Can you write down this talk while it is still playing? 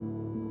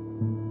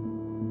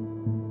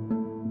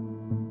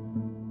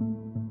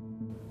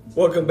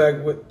Welcome back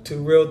to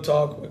Real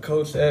Talk with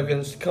Coach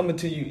Evans, coming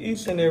to you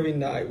each and every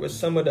night with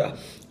some of the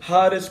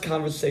hottest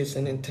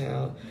conversation in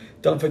town.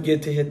 Don't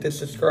forget to hit the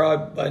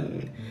subscribe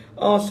button.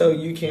 Also,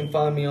 you can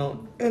find me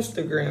on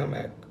Instagram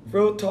at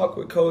Real Talk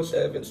with Coach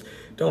Evans.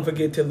 Don't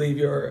forget to leave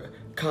your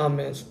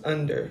comments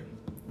under.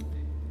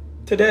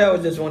 Today, I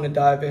just want to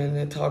dive in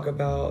and talk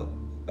about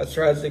a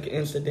tragic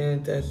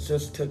incident that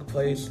just took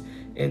place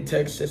in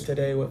Texas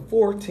today with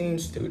 14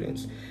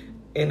 students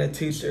and a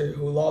teacher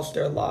who lost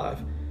their life.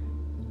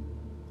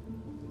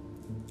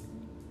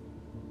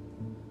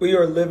 We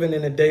are living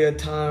in a day of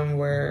time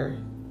where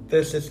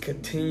this has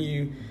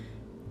continued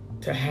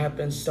to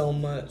happen so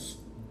much,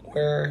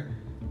 where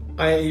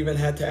I even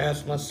had to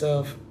ask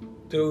myself,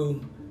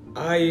 do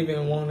I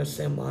even want to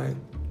send my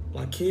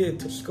kid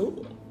to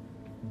school?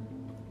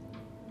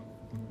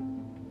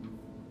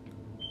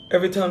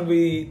 Every time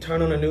we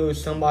turn on the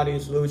news, somebody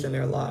is losing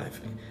their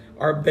life.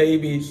 Our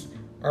babies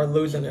are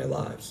losing their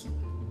lives.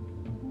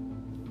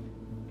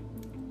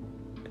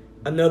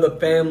 Another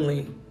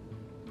families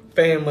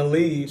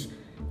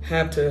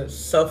have to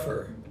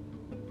suffer,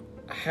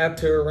 have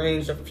to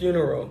arrange a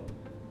funeral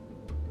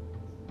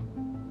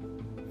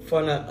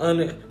for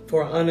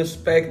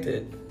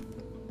unexpected.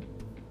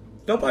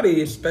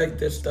 Nobody expects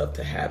this stuff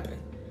to happen.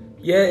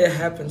 Yeah, it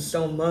happens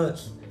so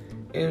much,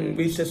 and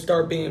we should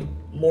start being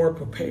more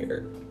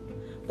prepared.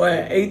 But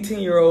an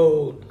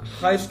 18-year-old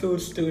high school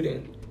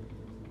student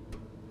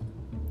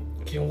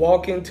can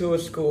walk into a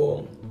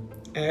school,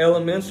 an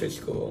elementary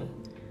school,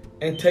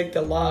 and take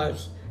the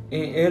lives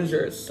and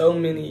injure so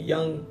many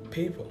young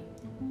people.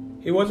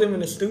 He wasn't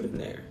even a student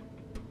there.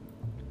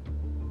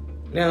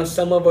 Now,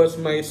 some of us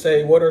may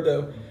say, what are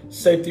the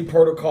safety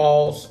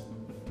protocols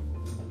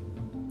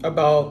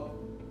about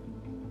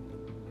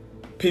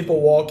people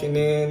walking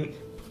in,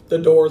 the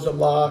doors are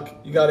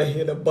locked, you gotta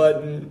hit a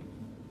button.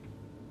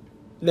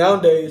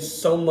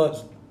 Nowadays,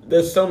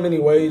 there's so many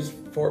ways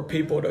for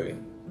people to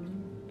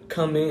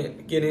come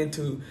in, get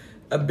into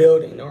a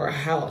building or a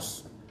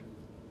house.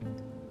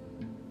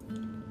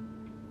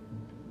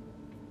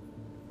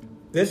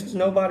 This is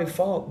nobody's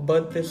fault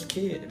but this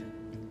kid.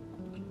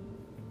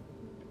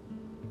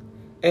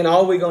 And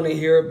all we're going to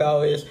hear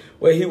about is,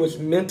 well, he was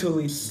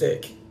mentally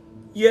sick.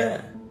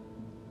 Yeah.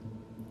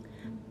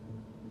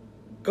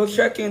 Go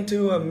check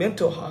into a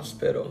mental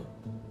hospital.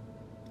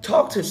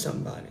 Talk to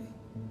somebody.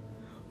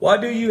 Why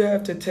do you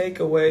have to take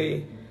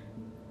away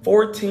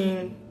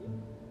 14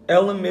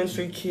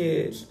 elementary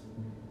kids'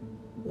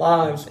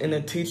 lives and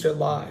a teacher's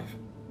life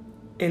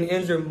and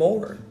injure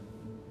more?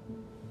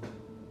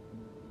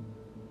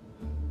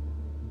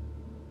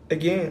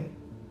 Again,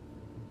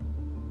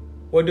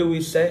 what do we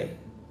say?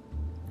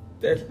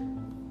 That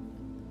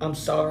I'm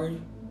sorry,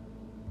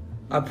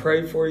 I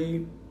pray for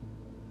you,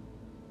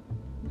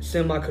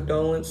 send my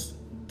condolence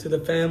to the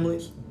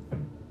families.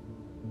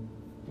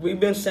 We've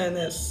been saying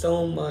that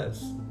so much,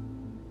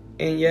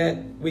 and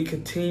yet we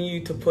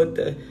continue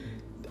to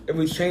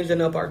we're changing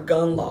up our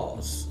gun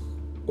laws,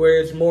 where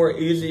it's more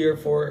easier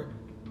for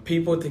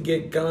people to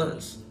get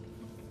guns.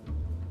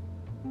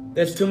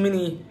 There's too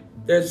many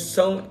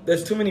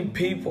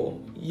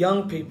people,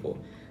 young people,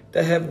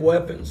 that have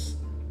weapons.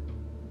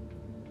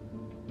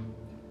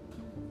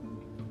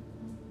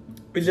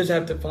 We just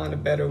have to find a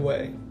better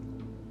way.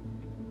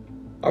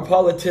 Our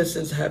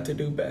politicians have to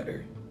do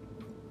better.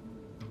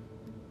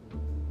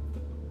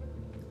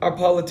 Our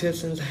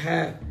politicians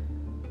have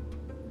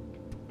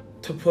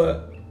to put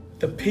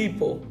the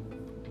people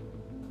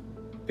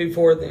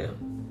before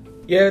them.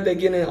 Yeah, they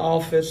get in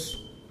office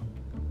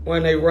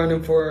when they're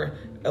running for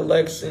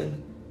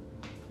election.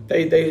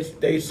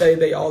 They say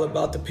they all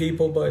about the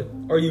people, but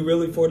are you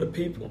really for the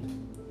people?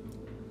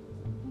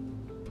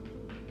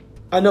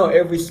 I know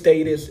every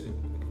state is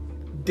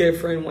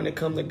different when it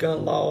comes to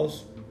gun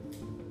laws,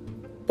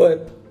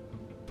 but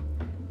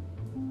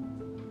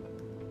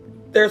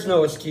there's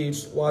no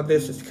excuse why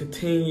this is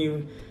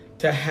continuing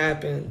to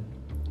happen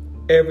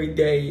every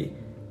day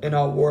in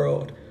our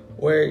world,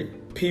 where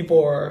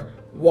people are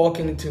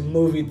walking into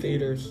movie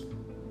theaters,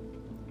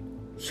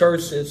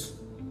 churches,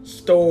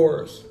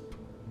 stores,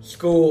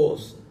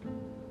 schools,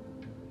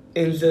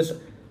 and just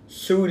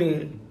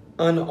shooting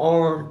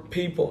unarmed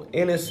people,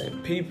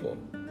 innocent people.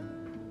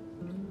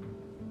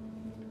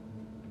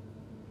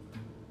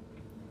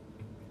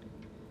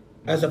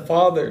 As a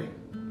father,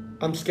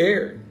 I'm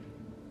scared.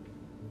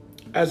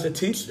 As a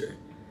teacher,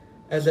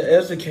 as an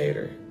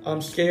educator,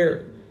 I'm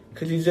scared,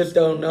 because you just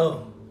don't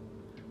know.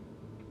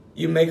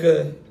 You make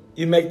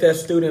that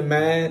student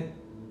mad,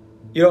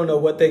 you don't know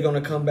what they're going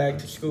to come back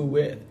to school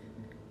with.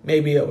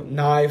 Maybe a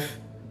knife,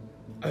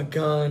 a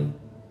gun,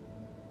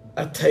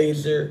 a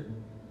taser,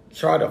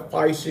 try to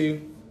fight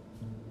you.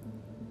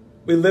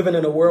 We're living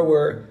in a world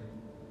where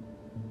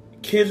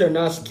kids are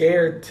not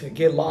scared to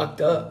get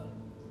locked up.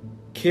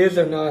 Kids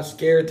are not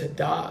scared to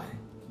die.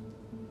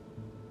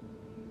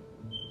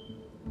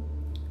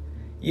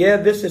 Yeah,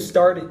 this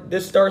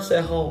starts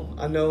at home.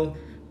 I know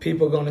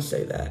people are going to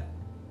say that.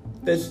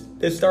 This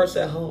starts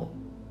at home.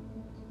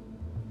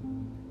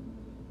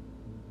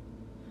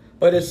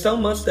 But it's so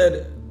much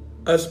that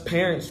us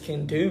parents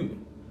can do.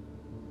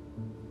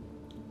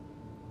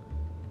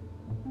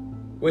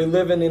 We're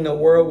living in a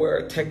world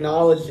where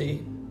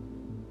technology,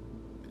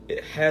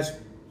 it has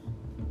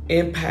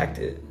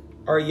impacted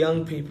our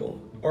young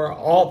people, or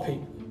all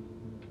people.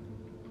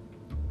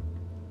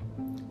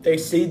 They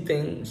see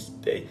things.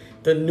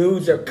 The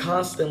news are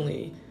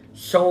constantly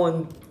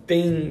showing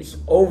things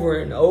over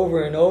and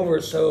over and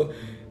over. So,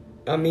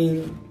 I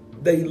mean,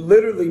 they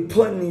literally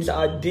putting these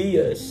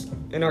ideas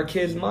in our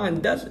kids'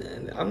 mind.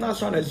 I'm not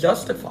trying to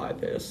justify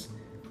this.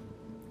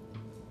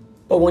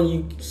 But when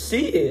you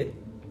see it,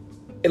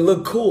 it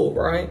look cool,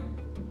 right?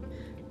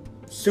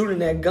 Shooting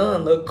that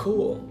gun look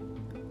cool.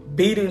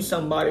 Beating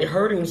somebody,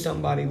 hurting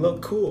somebody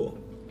look cool.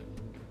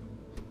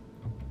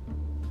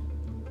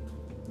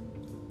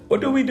 What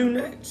do we do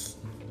next?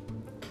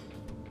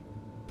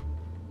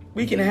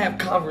 We can have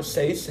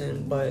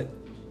conversation, but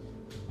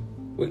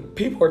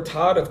people are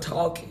tired of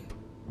talking.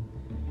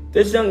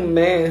 This young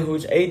man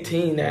who's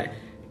 18 that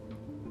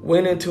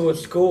went into a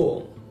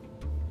school,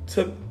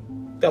 took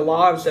the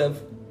lives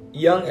of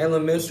young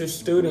elementary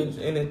students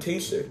and a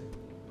teacher.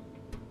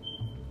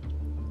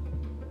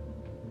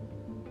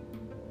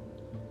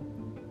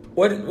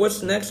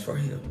 What's next for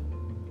him?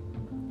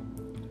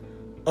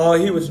 Oh,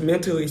 he was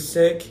mentally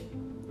sick.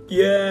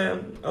 Yeah,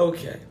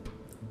 okay.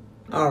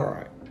 All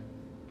right.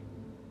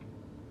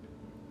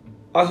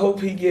 I hope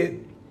they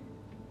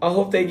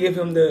give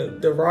him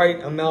the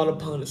right amount of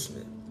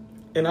punishment.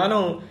 And I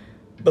don't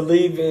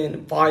believe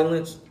in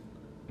violence.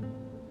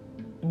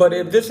 But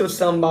if this was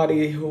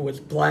somebody who was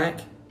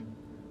black,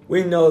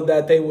 we know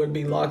that they would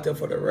be locked up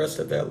for the rest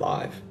of their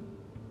life.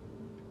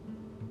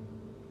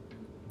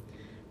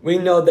 We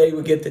know they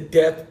would get the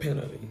death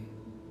penalty.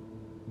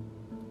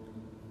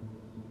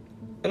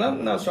 And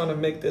I'm not trying to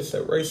make this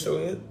a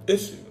racial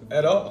issue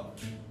at all.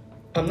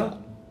 I'm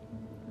not.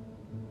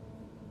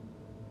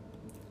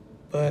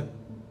 But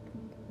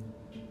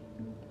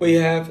we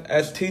have,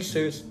 as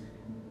teachers,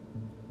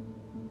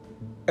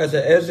 as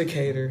an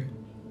educator,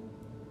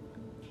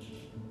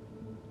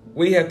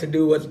 we have to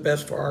do what's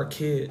best for our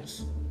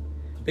kids.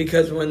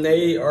 Because when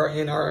they are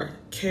in our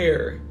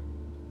care,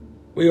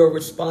 we are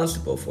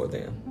responsible for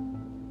them.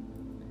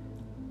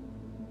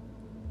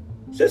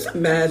 Just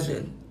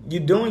imagine you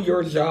doing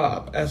your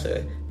job as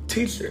a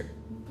teacher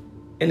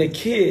and a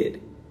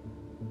kid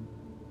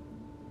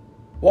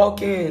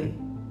walk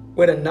in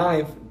with a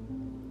knife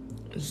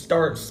and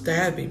start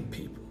stabbing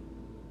people.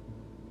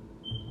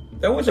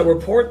 There was a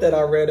report that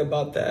I read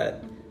about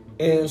that.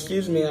 And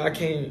excuse me, I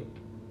can't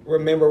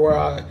remember where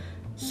I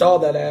saw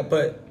that at,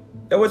 but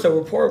there was a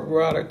report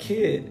about a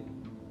kid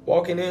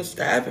walking in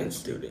stabbing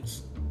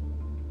students.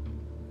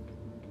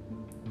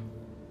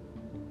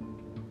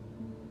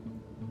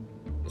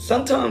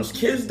 Sometimes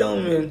kids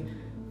don't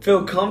even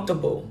feel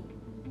comfortable.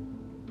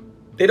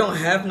 They don't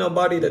have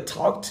nobody to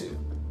talk to.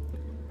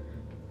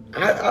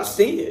 I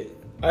see it.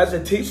 As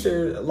a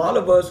teacher, a lot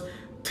of us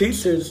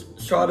teachers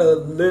try to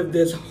live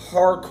this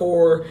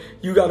hardcore,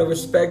 you gotta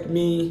respect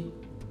me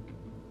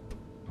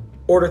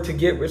order to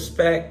get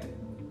respect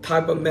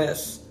type of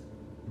mess.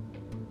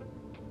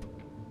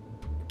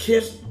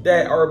 Kids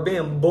that are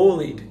being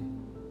bullied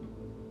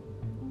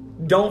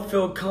don't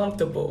feel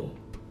comfortable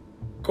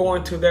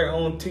going to their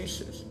own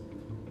teachers.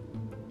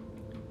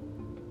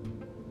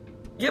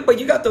 Yeah, but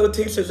you got those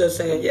teachers that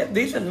saying, yeah,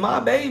 these are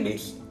my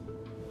babies.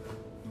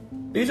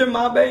 These are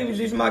my babies.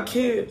 These are my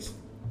kids.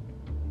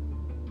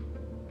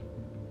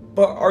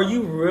 But are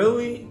you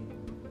really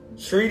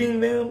treating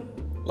them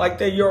like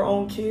they're your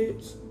own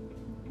kids?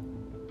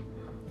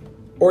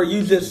 Or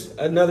you just,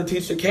 another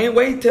teacher, can't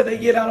wait till they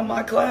get out of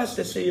my class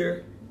this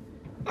year.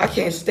 I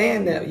can't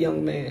stand that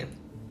young man.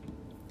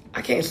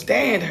 I can't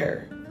stand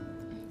her.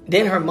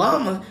 Then her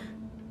mama,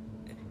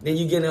 then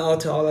you get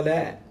into all of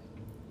that.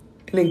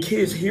 And then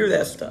kids hear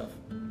that stuff.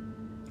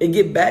 It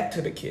get back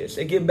to the kids.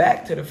 It get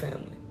back to the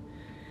family.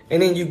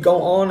 And then you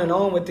go on and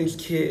on with these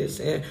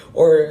kids.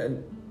 Or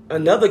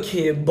another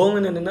kid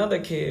bullying another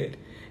kid.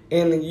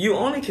 And you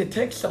only can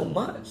take so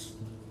much.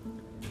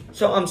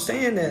 So I'm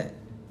saying that,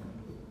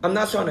 I'm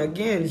not trying to,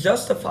 again,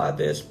 justify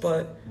this,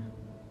 but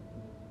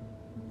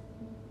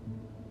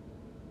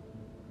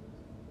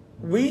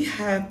we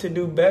have to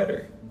do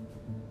better.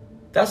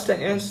 That's the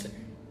answer.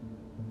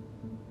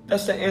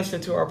 That's the answer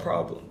to our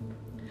problem.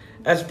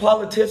 As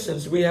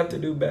politicians, we have to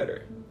do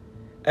better.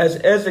 As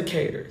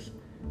educators,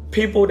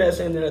 people that's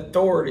in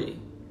authority,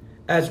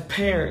 as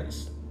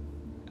parents,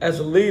 as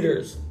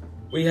leaders,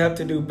 we have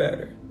to do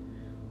better.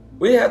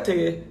 We have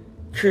to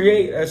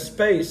create a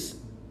space,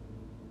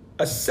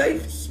 a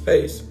safe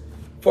space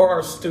for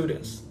our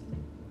students.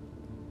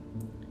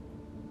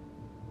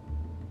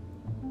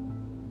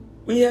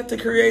 We have to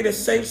create a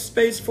safe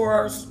space for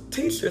our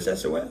teachers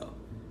as well.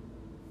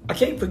 I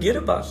can't forget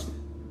about you.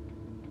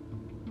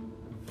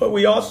 But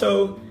we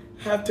also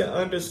have to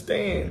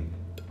understand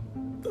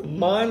the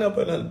mind of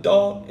an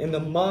adult and the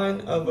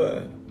mind of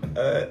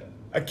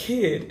a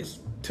kid is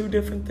two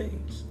different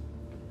things.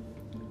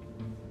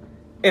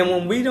 And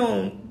when we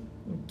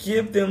don't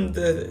give them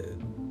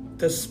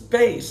the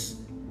space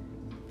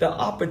the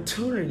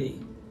opportunity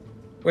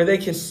where they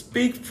can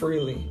speak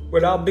freely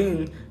without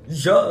being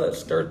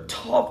judged or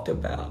talked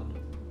about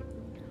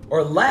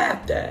or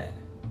laughed at,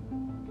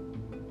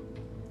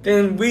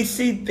 then we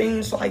see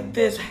things like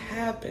this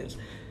happen.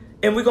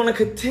 And we're going to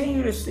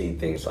continue to see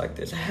things like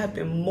this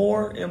happen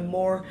more and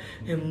more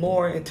and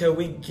more until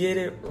we get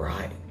it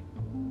right.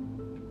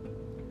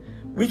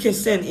 We can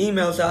send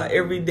emails out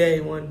every day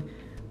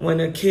when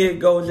a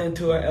kid goes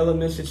into an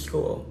elementary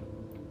school,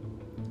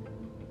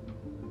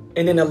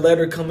 and then a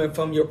letter coming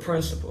from your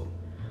principal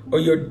or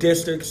your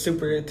district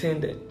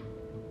superintendent.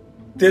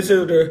 These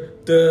are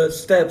the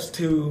steps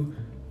to,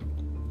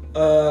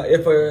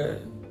 if a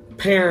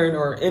parent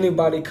or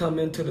anybody come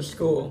into the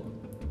school.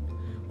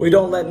 We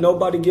don't let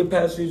nobody get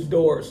past these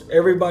doors.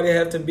 Everybody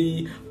have to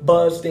be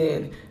buzzed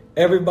in.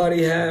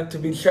 Everybody have to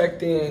be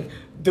checked in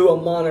through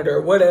a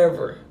monitor,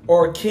 whatever.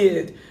 Or a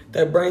kid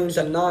that brings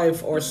a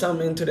knife or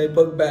something into their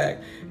book bag,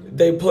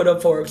 they put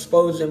up for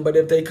exposing, but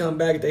if they come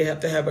back, they have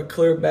to have a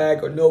clear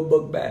bag or no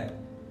book bag.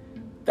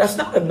 That's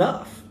not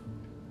enough.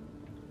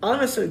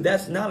 Honestly,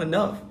 that's not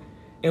enough.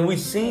 And we've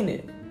seen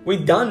it.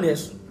 We've done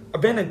this.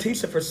 I've been a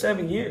teacher for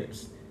 7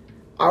 years.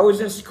 I was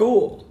in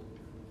school.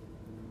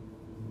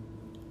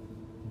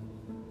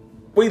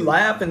 We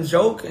laugh and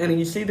joke, and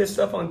you see this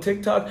stuff on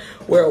TikTok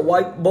where a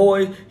white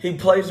boy, he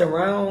plays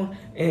around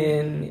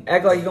and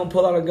act like he's going to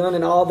pull out a gun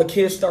and all the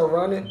kids start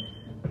running.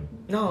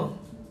 No.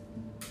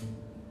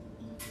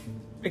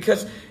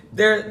 Because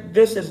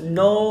this is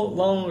no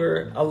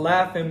longer a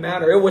laughing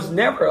matter. It was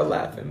never a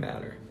laughing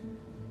matter.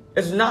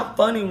 It's not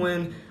funny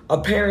when a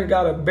parent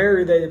got to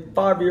bury their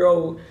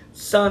 5-year-old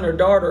son or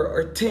daughter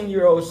or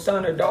 10-year-old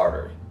son or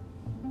daughter.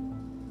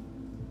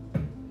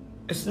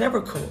 It's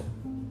never cool.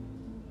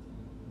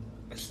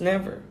 It's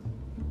never.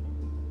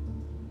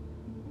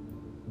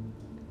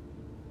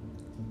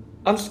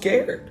 I'm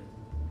scared.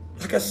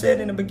 Like I said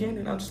in the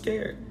beginning, I'm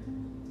scared.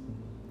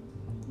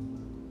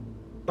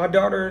 My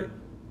daughter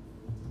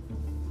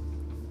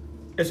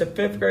is a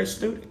 5th grade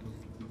student.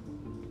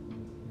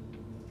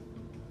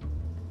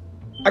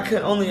 I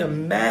could only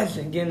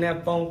imagine getting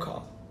that phone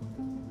call.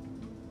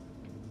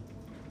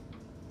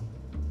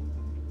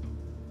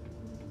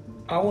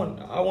 I want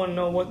to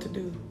know what to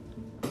do.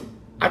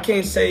 I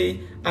can't say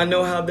I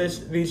know how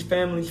these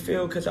families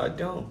feel because I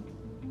don't.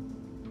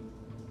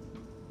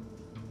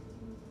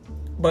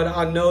 But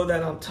I know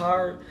that I'm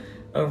tired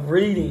of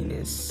reading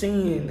and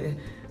seeing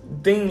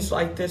things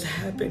like this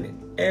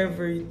happen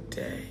every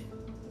day.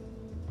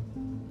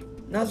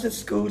 Not just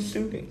school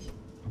shootings.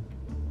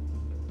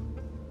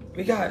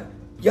 We got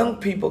young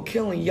people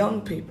killing young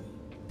people.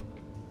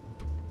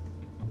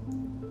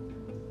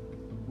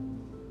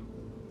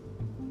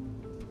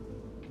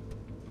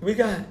 We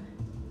got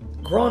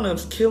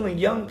grown-ups killing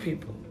young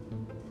people.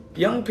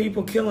 Young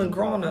people killing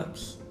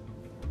grown-ups.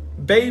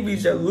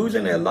 Babies are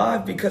losing their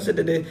lives because of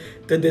the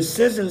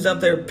decisions of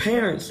their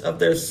parents, of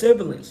their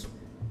siblings.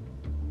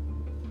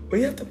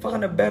 We have to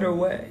find a better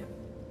way.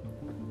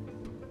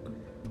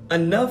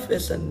 Enough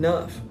is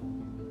enough.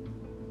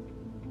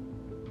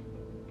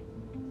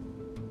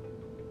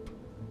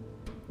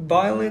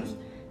 Violence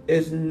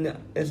is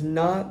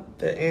not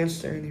the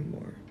answer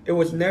anymore. It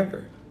was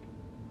never.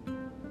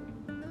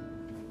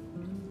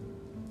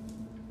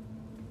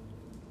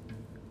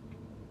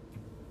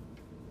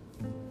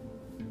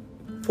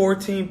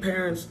 "14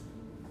 parents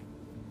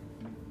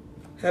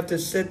have to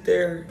sit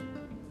there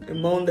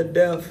and moan the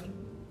death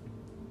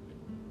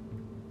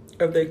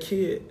of their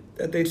kid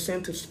that they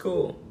sent to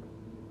school,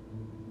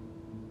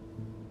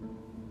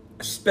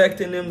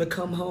 expecting them to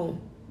come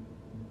home.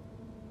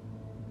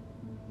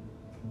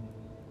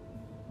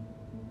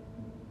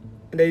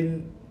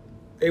 And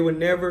they would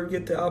never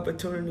get the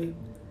opportunity.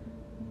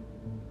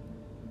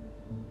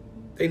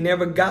 They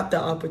never got the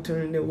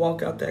opportunity to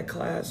walk out that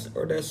class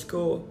or that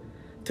school,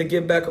 to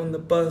get back on the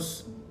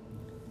bus.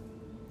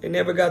 They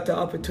never got the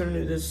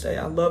opportunity to say,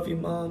 I love you,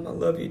 Mom. I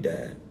love you,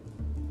 Dad.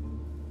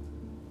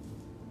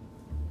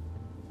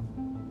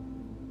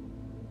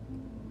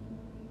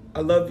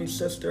 I love you,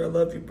 sister. I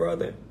love you,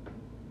 brother.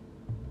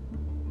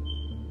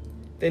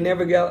 They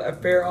never got a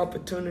fair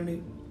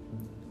opportunity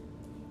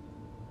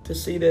to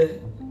see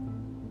the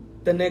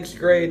next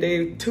grade.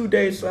 They 2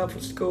 days left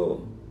of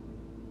school.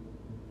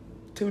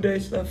 2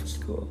 days left of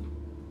school.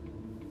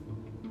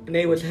 And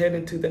they was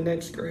heading to the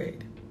next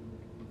grade.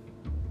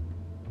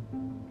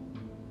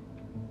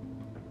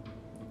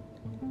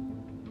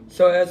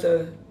 So as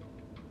a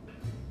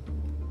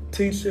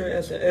teacher,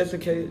 as an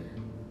educator,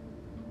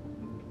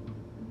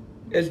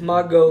 it's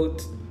my goal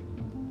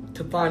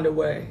to find a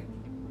way.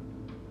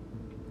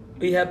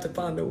 We have to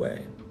find a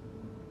way.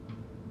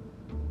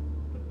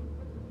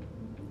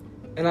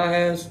 And I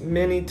ask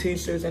many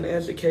teachers and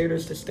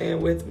educators to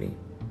stand with me.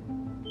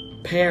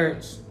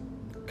 Parents,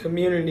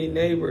 community,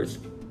 neighbors,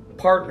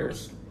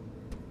 partners,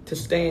 to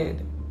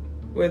stand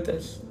with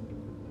us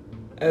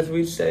as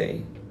we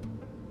say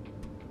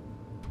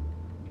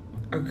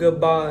our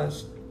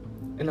goodbyes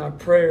and our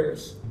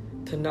prayers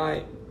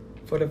tonight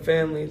for the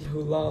families who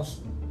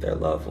lost their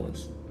loved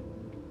ones.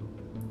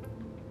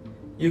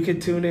 You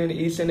can tune in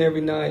each and every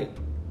night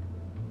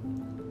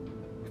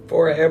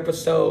for an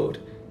episode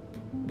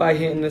by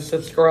hitting the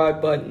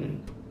subscribe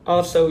button.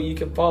 Also, you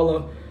can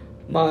follow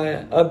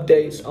my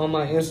updates on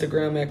my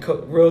Instagram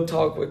at Real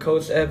Talk with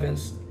Coach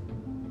Evans.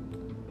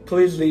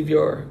 Please leave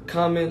your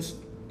comments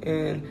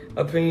and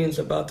opinions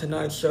about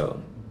tonight's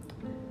show.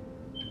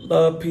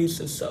 Love, peace,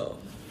 and soul.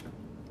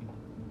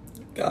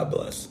 God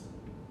bless.